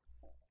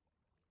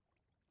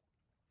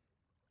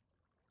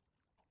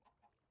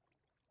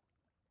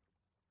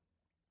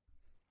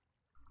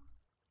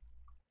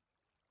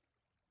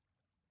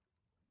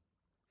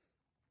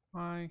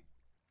 Why?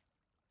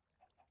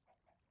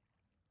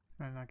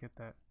 How did I not get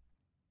that?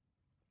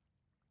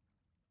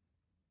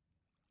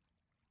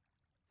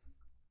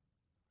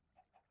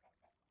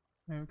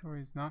 My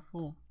inventory is not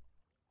full.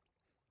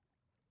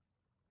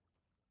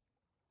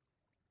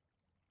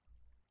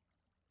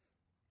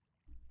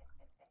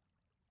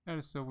 That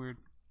is so weird.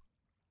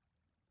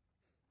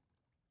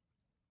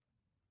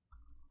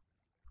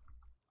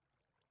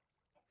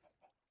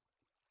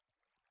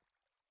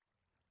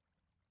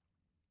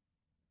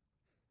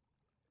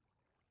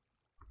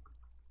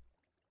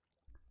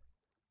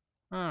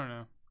 I don't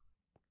know.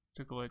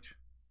 It's a glitch.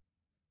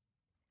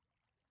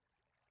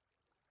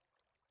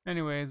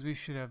 Anyways, we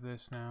should have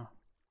this now.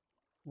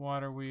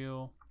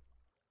 Waterwheel.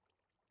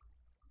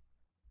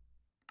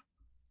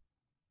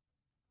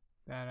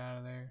 That out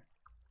of there.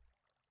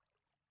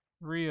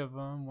 3 of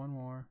them. 1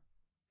 more.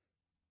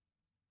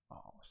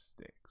 Oh,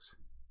 sticks.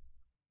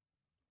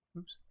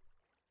 Oops.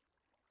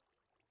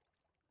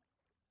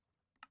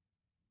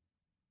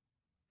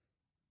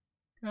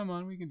 Come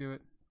on, we can do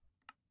it.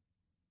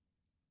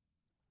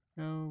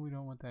 No, we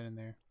don't want that in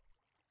there.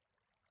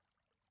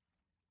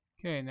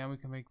 Okay, now we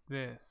can make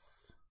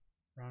this.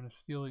 Around a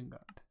stealing gun.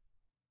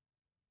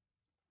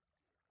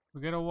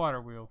 We get a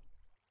water wheel.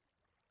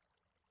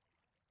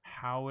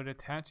 How it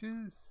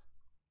attaches?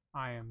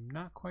 I am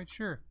not quite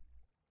sure.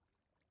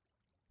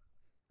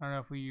 I don't know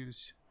if we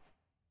use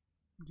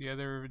the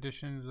other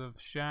editions of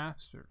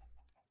shafts or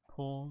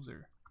pulls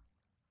or...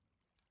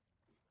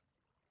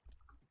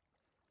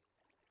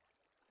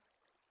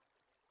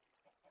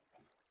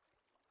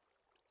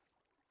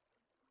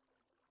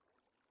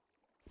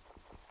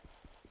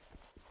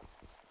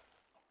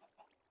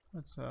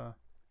 Let's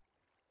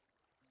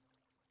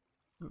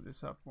move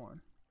this up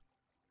one.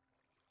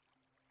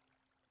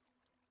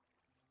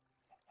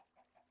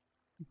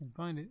 You can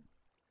find it.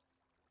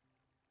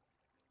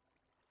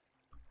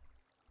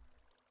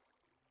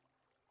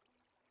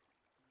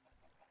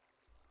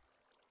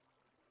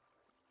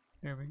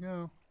 There we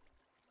go.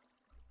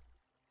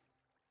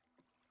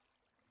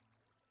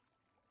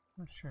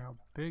 Not sure how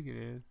big it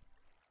is.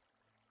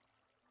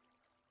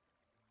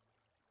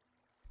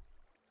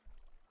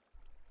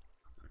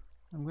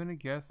 I'm gonna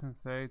guess and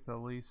say it's at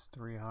least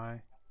 3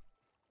 high.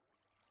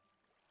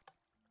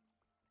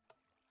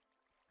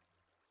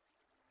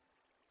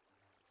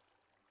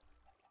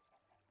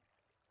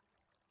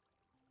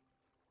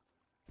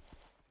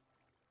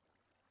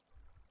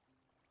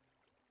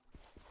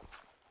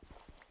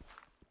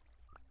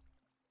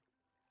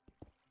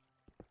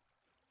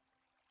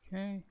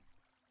 Okay.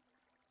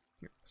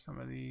 Get some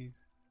of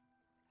these.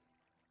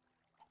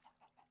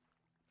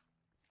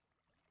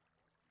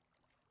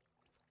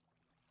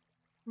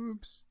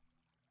 Oops.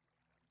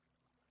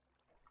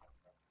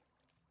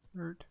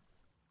 Dirt.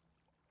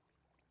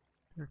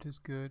 Dirt is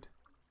good.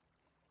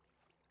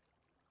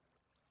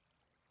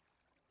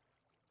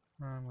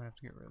 I'm gonna have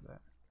to get rid of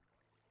that.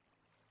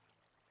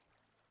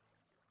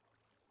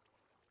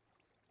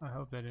 I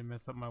hope that didn't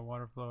mess up my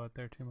water flow out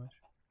there too much.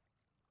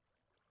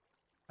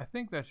 I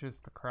think that's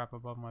just the crap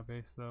above my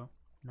base though,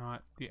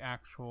 not the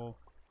actual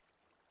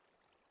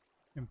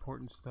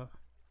important stuff.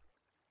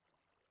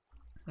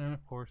 And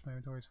of course my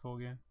inventory's full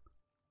again.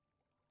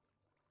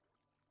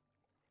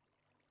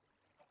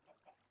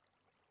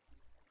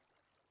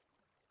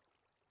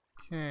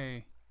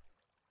 Okay.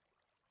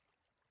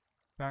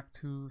 Back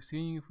to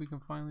seeing if we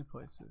can finally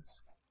place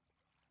this.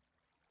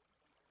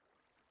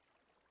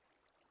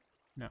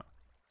 No.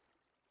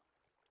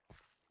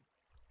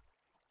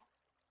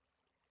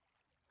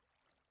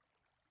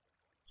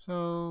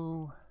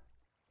 So,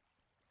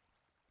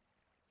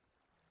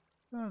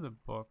 the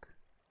book.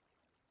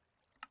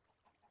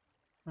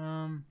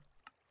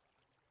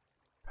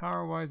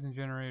 Power-wise and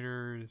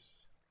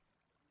generators.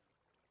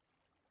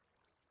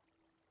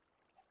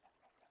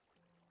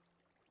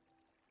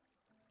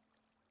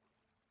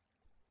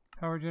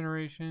 Power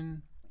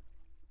generation.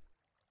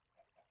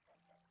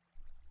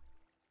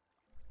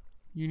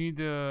 You need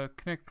to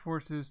connect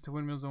forces to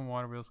windmills and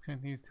water wheels.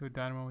 Connect these to a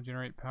dynamo and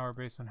generate power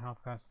based on how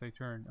fast they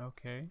turn.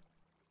 Okay.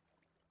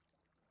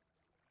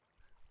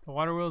 The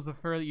water wheel is a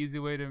fairly easy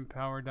way to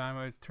empower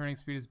dynamo. Its turning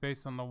speed is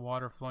based on the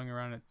water flowing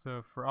around it.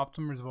 So for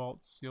optimum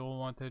results, you'll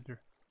want to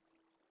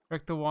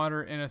direct the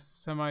water in a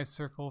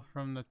semicircle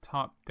from the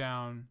top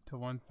down to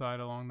one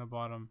side along the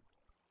bottom.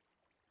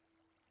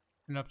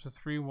 And up to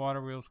 3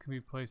 water wheels can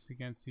be placed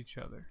against each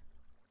other.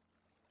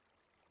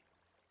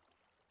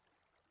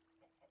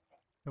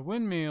 The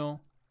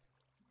windmill,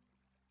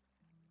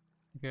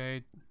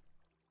 okay,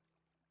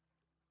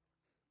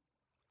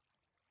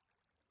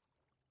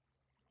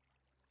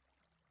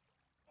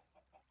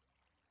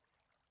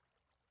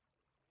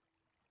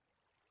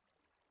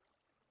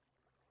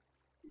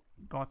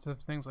 lots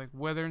of things like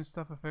weather and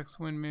stuff affects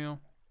windmill.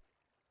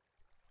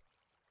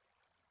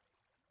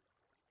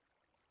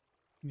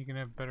 You can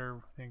have better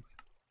things.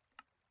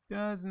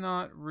 Does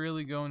not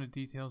really go into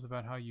details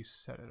about how you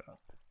set it up.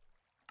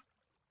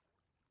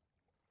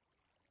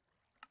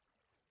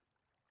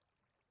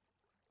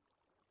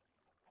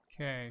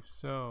 Okay,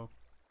 so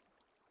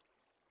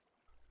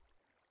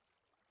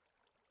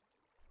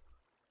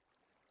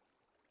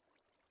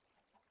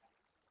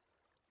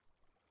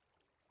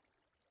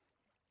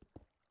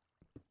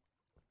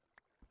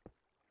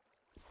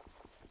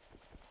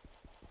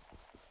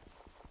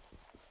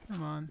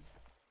Come on.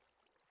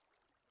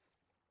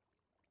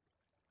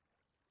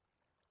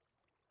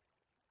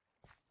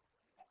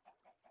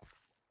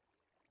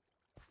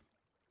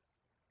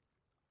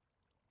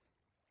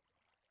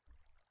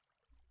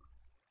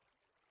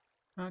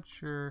 Not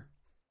sure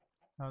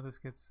how this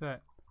gets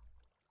set.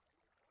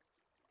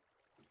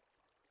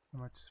 How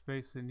much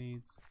space it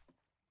needs.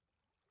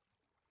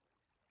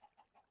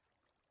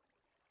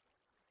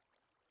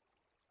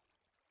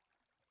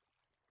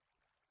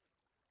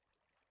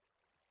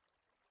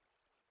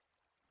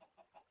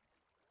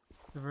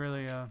 It's a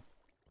really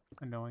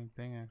annoying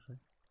thing, actually.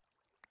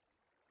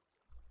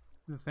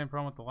 It's the same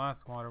problem with the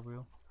last water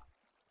wheel.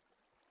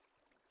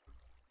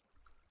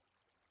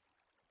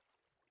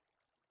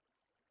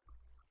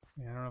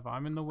 Yeah, I don't know if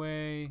I'm in the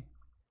way.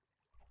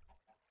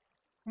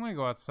 I'm gonna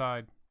go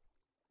outside.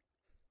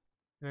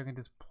 Maybe I can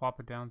just plop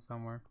it down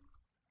somewhere.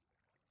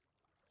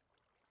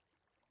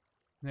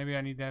 Maybe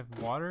I need to have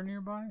water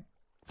nearby?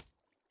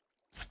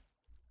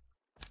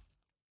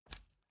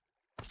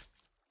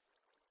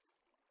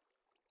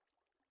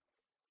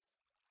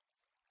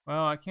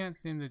 Well, I can't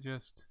seem to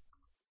just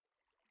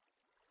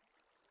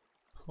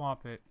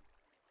plop it.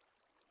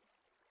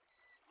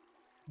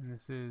 And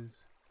this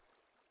is...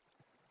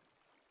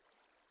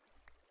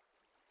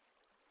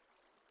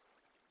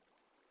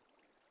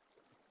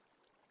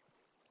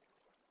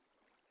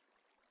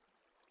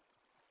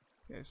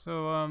 Okay,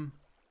 so,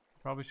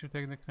 probably should have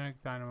taken the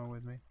Kinetic Dynamo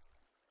with me.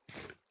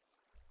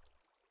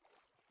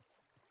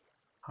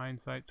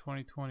 Hindsight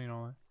 2020 and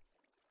all that.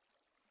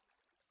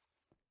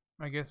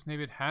 I guess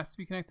maybe it has to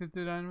be connected to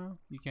the Dynamo?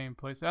 You can't even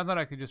place it. I thought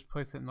I could just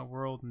place it in the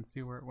world and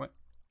see where it went.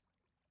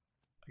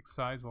 Like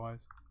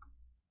size-wise.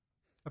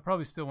 I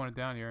probably still want it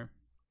down here.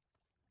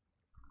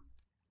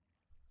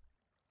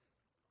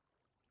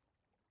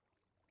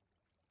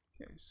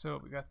 Okay,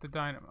 so we got the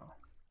Dynamo.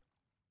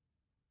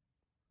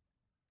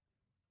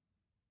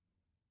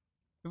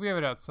 If we have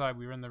it outside,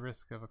 we run the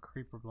risk of a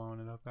creeper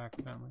blowing it up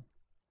accidentally.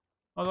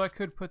 Although I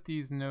could put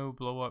these no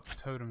blow up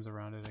totems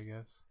around it, I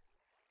guess.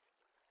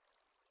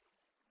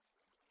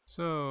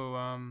 So,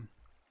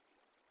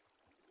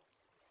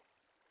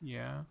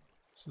 yeah,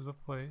 this is a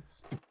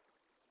place.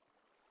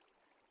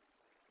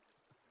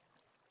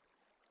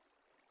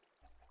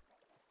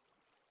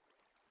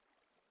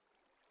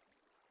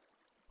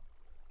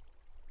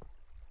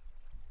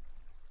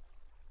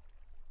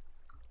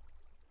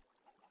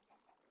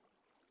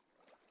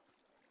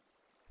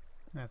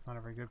 That's not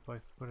a very good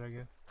place to put it, I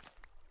guess.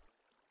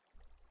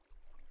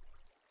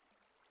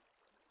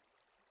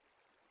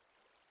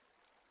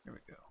 Here we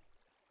go.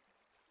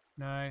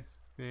 Nice,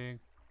 big,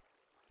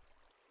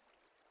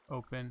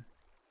 open,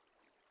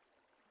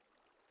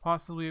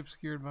 possibly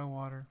obscured by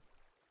water.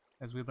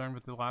 As we learned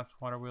with the last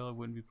water wheel, it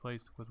wouldn't be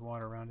placed with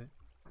water around it.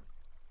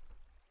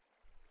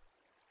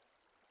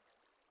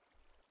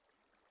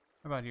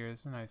 How about here?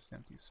 It's a nice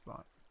empty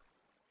spot.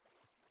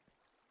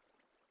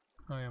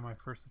 Oh yeah, my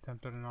first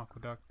attempt at an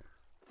aqueduct.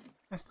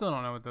 I still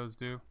don't know what those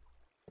do.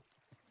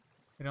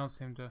 They don't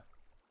seem to...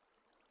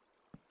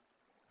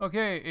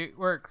 Okay, it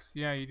works.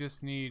 Yeah, you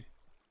just need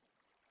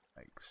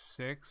like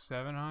 6,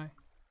 7 high.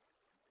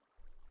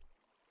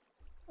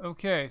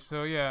 Okay,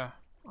 so yeah,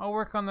 I'll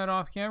work on that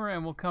off camera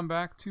and we'll come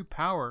back to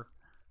power.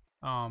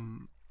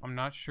 I'm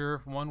not sure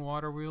if one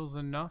water wheel is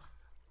enough.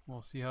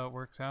 We'll see how it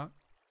works out.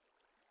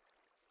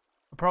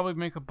 I'll probably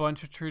make a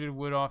bunch of treated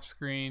wood off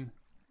screen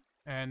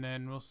and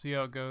then we'll see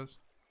how it goes.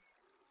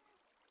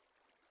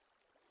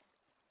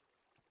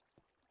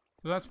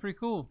 So that's pretty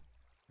cool.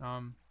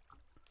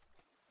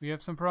 We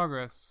have some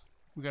progress.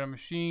 We got a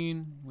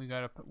machine, we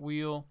got a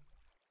wheel.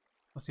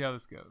 We'll see how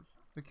this goes.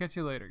 But catch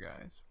you later,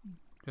 guys.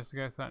 Just a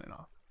guy signing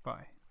off.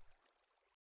 Bye.